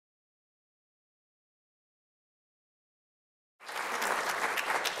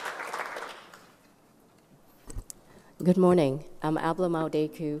Good morning. I'm Abla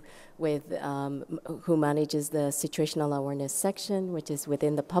Mawudeku, who manages the Situational Awareness section, which is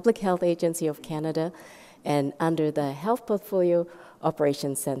within the Public Health Agency of Canada and under the Health Portfolio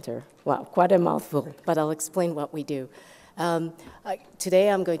Operations Center. Wow, quite a mouthful, but I'll explain what we do.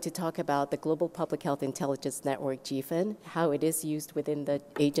 Today I'm going to talk about the Global Public Health Intelligence Network, GPHIN, how it is used within the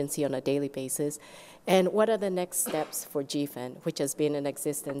agency on a daily basis, and what are the next steps for GPHIN, which has been in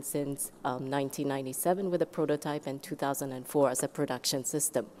existence since 1997 with a prototype and 2004 as a production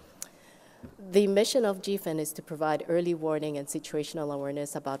system. The mission of GPHIN is to provide early warning and situational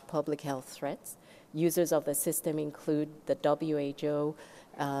awareness about public health threats. Users of the system include the WHO,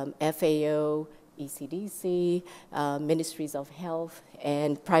 FAO, ECDC, ministries of health,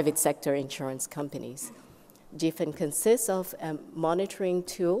 and private sector insurance companies. GPHIN consists of a monitoring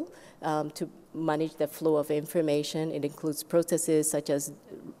tool to manage the flow of information. It includes processes such as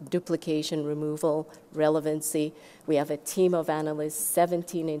duplication, removal, relevancy. We have a team of analysts,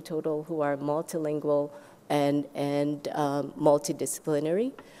 17 in total, who are multilingual and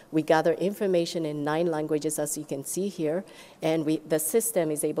multidisciplinary. We gather information in 9 languages, as you can see here, and the system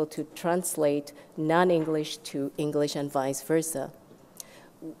is able to translate non-English to English and vice versa.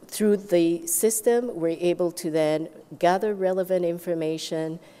 Through the system, we're able to then gather relevant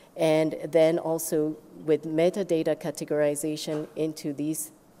information and then also with metadata categorization into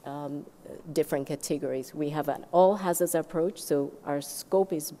these different categories. We have an all hazards approach, so our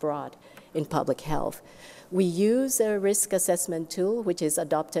scope is broad in public health. We use a risk assessment tool, which is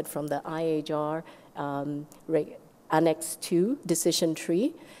adopted from the IHR Annex 2 decision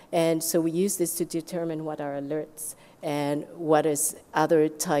tree. And so we use this to determine what are alerts and what are other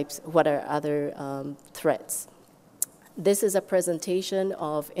threats. This is a presentation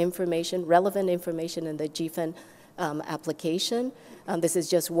of information, relevant information in the GPHIN application. This is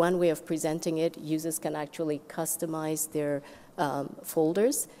just one way of presenting it. Users can actually customize their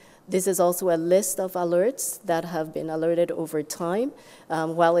folders. This is also a list of alerts that have been alerted over time.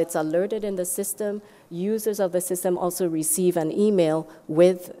 While it's alerted in the system, users of the system also receive an email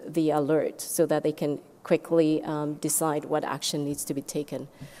with the alert so that they can quickly decide what action needs to be taken.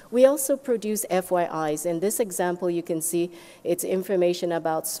 We also produce FYIs. In this example, you can see it's information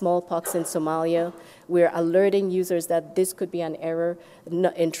about smallpox in Somalia. We're alerting users that this could be an error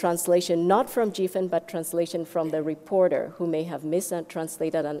in translation, not from GPHIN, but translation from the reporter who may have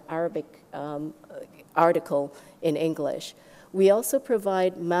mistranslated an Arabic article in English. We also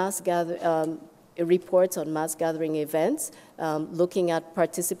provide reports on mass gathering events, looking at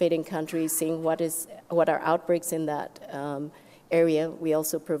participating countries, seeing what are outbreaks in that area. We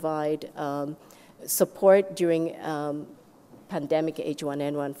also provide support during pandemic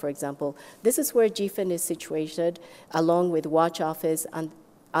H1N1, for example. This is where GPHIN is situated, along with Watch Office and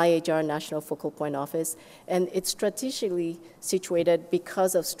IHR National Focal Point Office, and it's strategically situated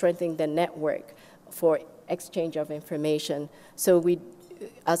because of strengthening the network for exchange of information. So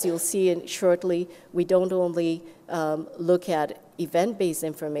as you'll see shortly, we don't only look at event-based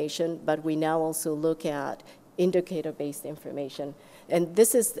information, but we now also look at indicator-based information. And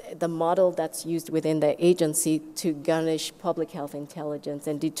this is the model that's used within the agency to garnish public health intelligence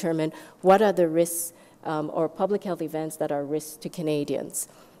and determine what are the risks or public health events that are risks to Canadians,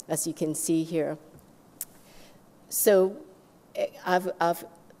 as you can see here. So I've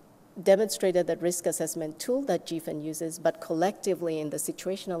demonstrated the risk assessment tool that GPHIN uses, but collectively in the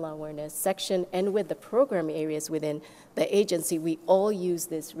situational awareness section and with the program areas within the agency, we all use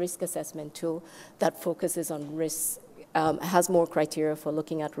this risk assessment tool that focuses on risks, has more criteria for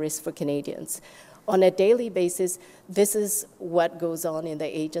looking at risk for Canadians. On a daily basis, this is what goes on in the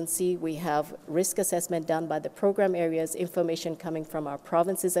agency. We have risk assessment done by the program areas, information coming from our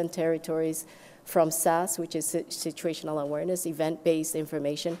provinces and territories, from SAS, which is situational awareness, event-based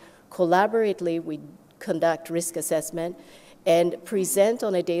information. Collaboratively, we conduct risk assessment and present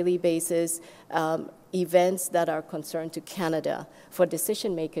on a daily basis events that are concerned to Canada for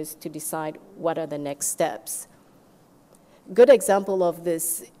decision makers to decide what are the next steps. Good example of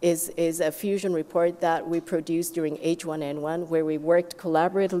this is a fusion report that we produced during H1N1, where we worked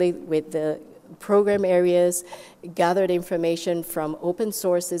collaboratively with the program areas, gathered information from open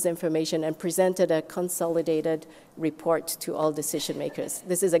sources information, and presented a consolidated report to all decision makers.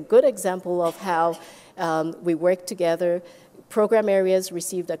 This is a good example of how we work together. Program areas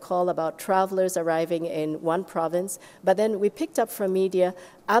received a call about travelers arriving in one province, but then we picked up from media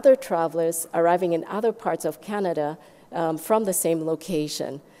other travelers arriving in other parts of Canada from the same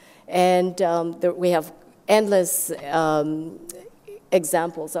location. And we have endless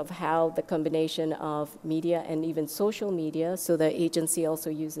examples of how the combination of media and even social media, so the agency also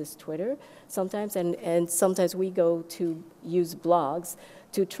uses Twitter sometimes, and sometimes we go to use blogs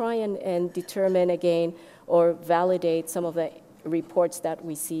to try and determine again or validate some of the reports that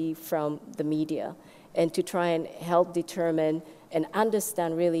we see from the media, and to try and help determine and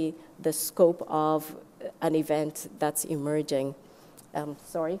understand really the scope of an event that's emerging.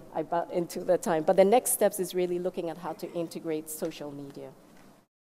 Sorry, I got into the time. But the next steps is really looking at how to integrate social media.